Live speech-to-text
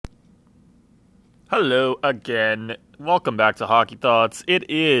Hello again. Welcome back to Hockey Thoughts.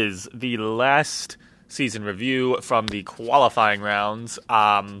 It is the last season review from the qualifying rounds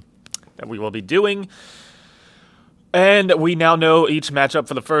that we will be doing. And we now know each matchup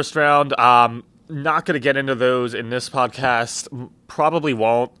for the first round. Not going to get into those in this podcast. Probably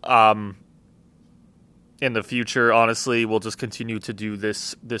won't in the future, honestly. We'll just continue to do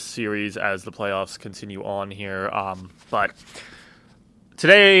this series as the playoffs continue on here. But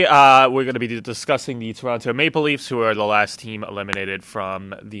today, we're going to be discussing the Toronto Maple Leafs, who are the last team eliminated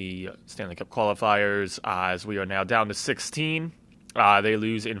from the Stanley Cup qualifiers, as we are now down to 16. They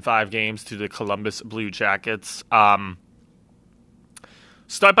lose in 5 games to the Columbus Blue Jackets.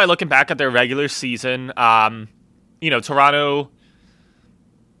 Start by looking back at their regular season. Toronto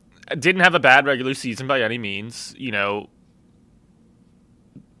didn't have a bad regular season by any means.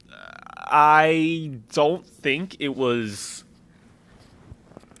 I don't think it was...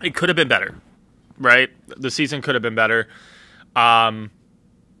 It could have been better, right? The season could have been better.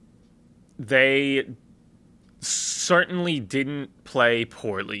 They certainly didn't play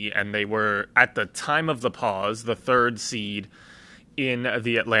poorly, and they were, at the time of the pause, the 3rd seed in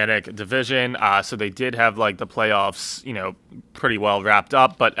the Atlantic Division. So they did have, the playoffs, pretty well wrapped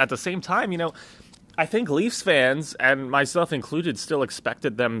up. But at the same time, I think Leafs fans, and myself included, still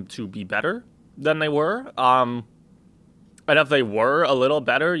expected them to be better than they were. And if they were a little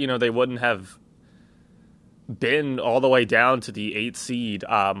better, they wouldn't have been all the way down to the 8th seed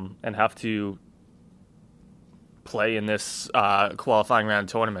and have to play in this qualifying round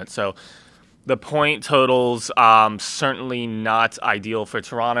tournament. So the point totals certainly not ideal for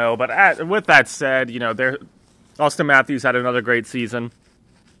Toronto. But with that said, Austin Matthews had another great season.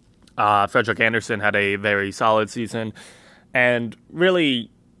 Frederik Andersen had a very solid season. And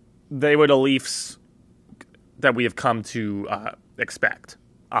really, they were the Leafs that we have come to expect.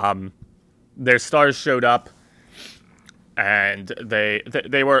 Their stars showed up, and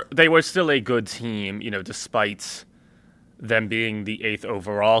they were still a good team, despite them being the 8th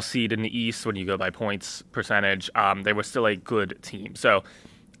overall seed in the East when you go by points percentage. They were still a good team. So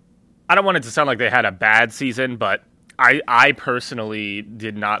I don't want it to sound like they had a bad season, but I personally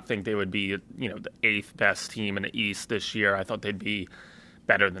did not think they would be, the 8th best team in the East this year. I thought they'd be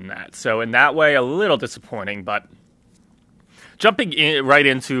better than that. So in that way, a little disappointing, but jumping right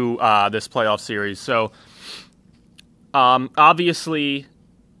into this playoff series. So obviously,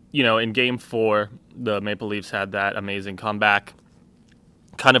 in Game 4, the Maple Leafs had that amazing comeback.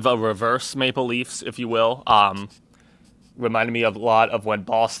 Kind of a reverse Maple Leafs, if you will. Reminded me a lot of when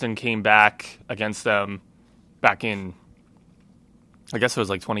Boston came back against them back in, I guess it was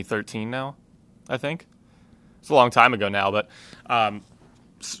 2013 now, I think. It's a long time ago now, but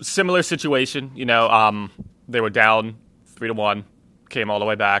similar situation. They were down 3-1, came all the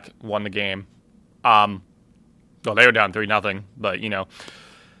way back, won the game. Well, they were down 3-0, but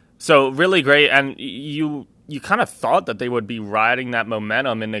so really great. And you kind of thought that they would be riding that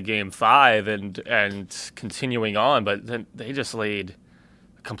momentum into Game 5 and continuing on, but then they just laid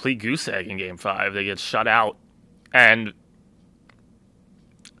a complete goose egg in Game 5. They get shut out, and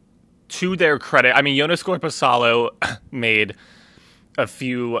to their credit, Joonas Korpisalo made a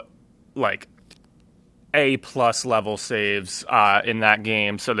few A+ level saves in that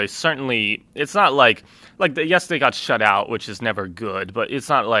game, so they certainly, it's not yes, they got shut out, which is never good, but it's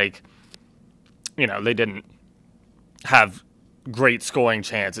not they didn't have great scoring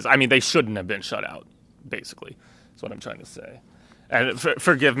chances. They shouldn't have been shut out, basically. That's what I'm trying to say. And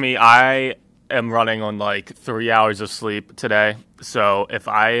forgive me, I am running on 3 hours of sleep today, so if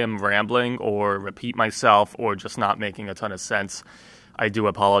I am rambling or repeat myself or just not making a ton of sense, I do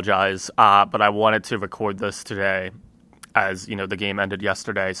apologize, but I wanted to record this today as, the game ended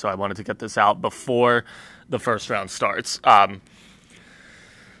yesterday, so I wanted to get this out before the first round starts.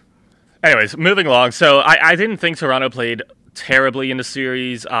 Anyways, moving along. So I didn't think Toronto played terribly in the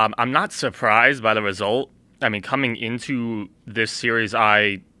series. I'm not surprised by the result. Coming into this series,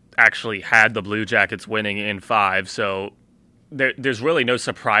 I actually had the Blue Jackets winning in 5, so there's really no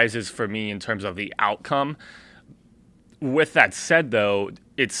surprises for me in terms of the outcome. With that said, though,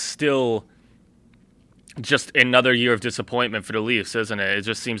 it's still just another year of disappointment for the Leafs, isn't it? It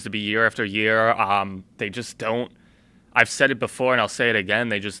just seems to be year after year. They just don't... I've said it before and I'll say it again.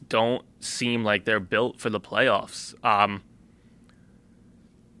 They just don't seem like they're built for the playoffs.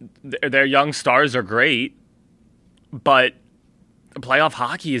 Their young stars are great, but playoff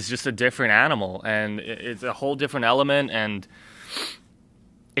hockey is just a different animal, and it's a whole different element, and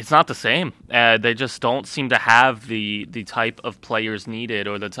it's not the same. They just don't seem to have the type of players needed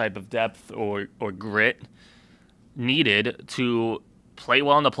or the type of depth or grit needed to play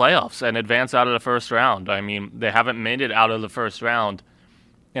well in the playoffs and advance out of the first round. I mean, they haven't made it out of the first round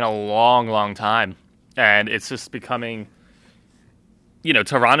in a long, long time. And it's just becoming,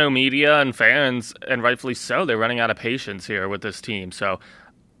 Toronto media and fans, and rightfully so, they're running out of patience here with this team. So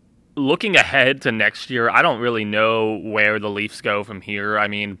looking ahead to next year, I don't really know where the Leafs go from here. I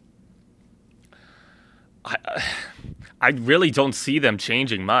mean, I really don't see them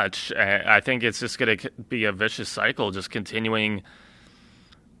changing much. I think it's just going to be a vicious cycle, just continuing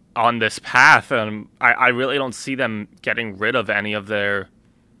on this path. And I really don't see them getting rid of any of their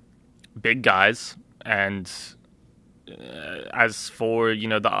big guys. And as for,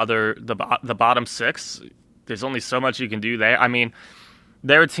 the bottom six, there's only so much you can do there. I mean,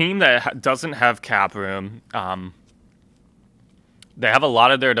 they're a team that doesn't have cap room. They have a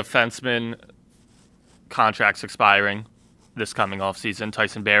lot of their defensemen contracts expiring this coming offseason,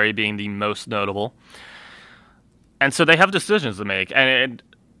 Tyson Barrie being the most notable. And so they have decisions to make. And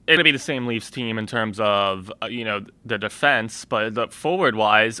it'll be the same Leafs team in terms of, the defense. But the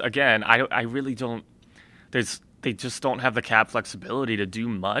forward-wise, again, I really don't... They just don't have the cap flexibility to do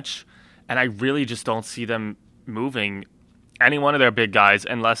much. And I really just don't see them moving any one of their big guys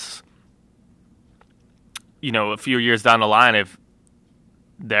unless, a few years down the line, if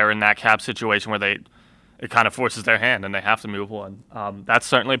they're in that cap situation where it kind of forces their hand and they have to move one. That's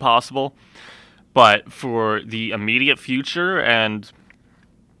certainly possible. But for the immediate future, and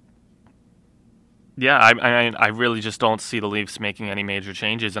yeah, I really just don't see the Leafs making any major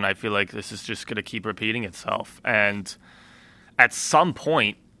changes, and I feel like this is just going to keep repeating itself. And at some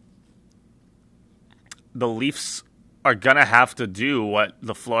point, the Leafs are going to have to do what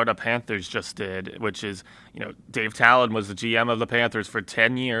the Florida Panthers just did, which is, Dave Talon was the GM of the Panthers for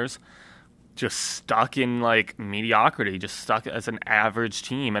 10 years, just stuck in, mediocrity, just stuck as an average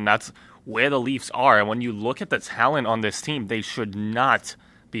team, and that's where the Leafs are. And when you look at the talent on this team, they should not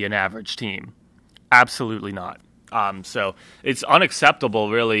be an average team. Absolutely not. So it's unacceptable,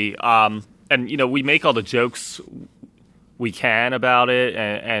 really. And, we make all the jokes we can about it,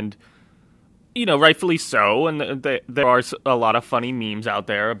 and rightfully so, and there are a lot of funny memes out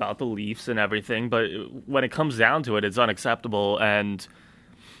there about the Leafs and everything, but when it comes down to it, it's unacceptable, and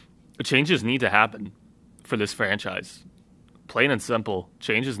changes need to happen for this franchise. Plain and simple,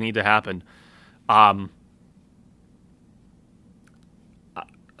 changes need to happen.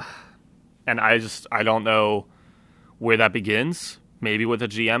 And I don't know where that begins, maybe with a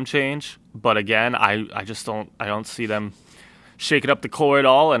GM change, but again, I don't see them shaking up the core at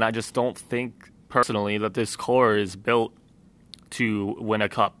all, and I just don't think personally that this core is built to win a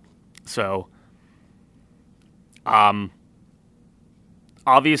cup. So,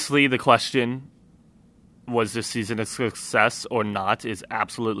 obviously the question, was this season a success or not, is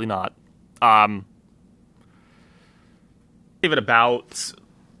absolutely not. Even about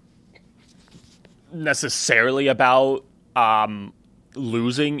necessarily about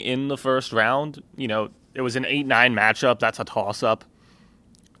losing in the first round. It was an 8-9 matchup. That's a toss-up.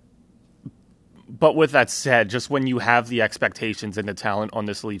 But with that said, just when you have the expectations and the talent on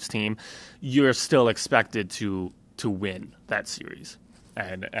this Leafs team, you're still expected to win that series.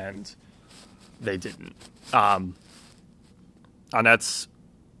 And they didn't. And that's,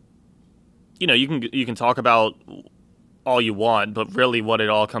 you can talk about all you want, but really what it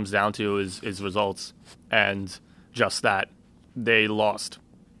all comes down to is results. And just that. They lost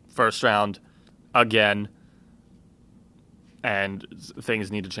first round again, and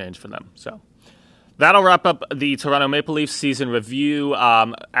things need to change for them. So that'll wrap up the Toronto Maple Leafs season review.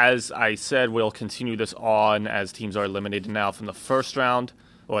 As I said, we'll continue this on as teams are eliminated now from the first round,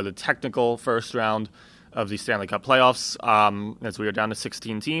 or the technical first round of the Stanley Cup playoffs, as we are down to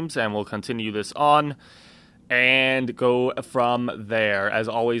 16 teams, and we'll continue this on and go from there. As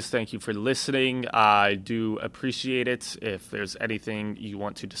always, thank you for listening. I do appreciate it. If there's anything you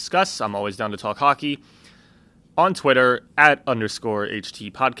want to discuss, I'm always down to talk hockey on Twitter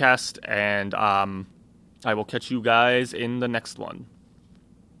 @_HT podcast. And I will catch you guys in the next one.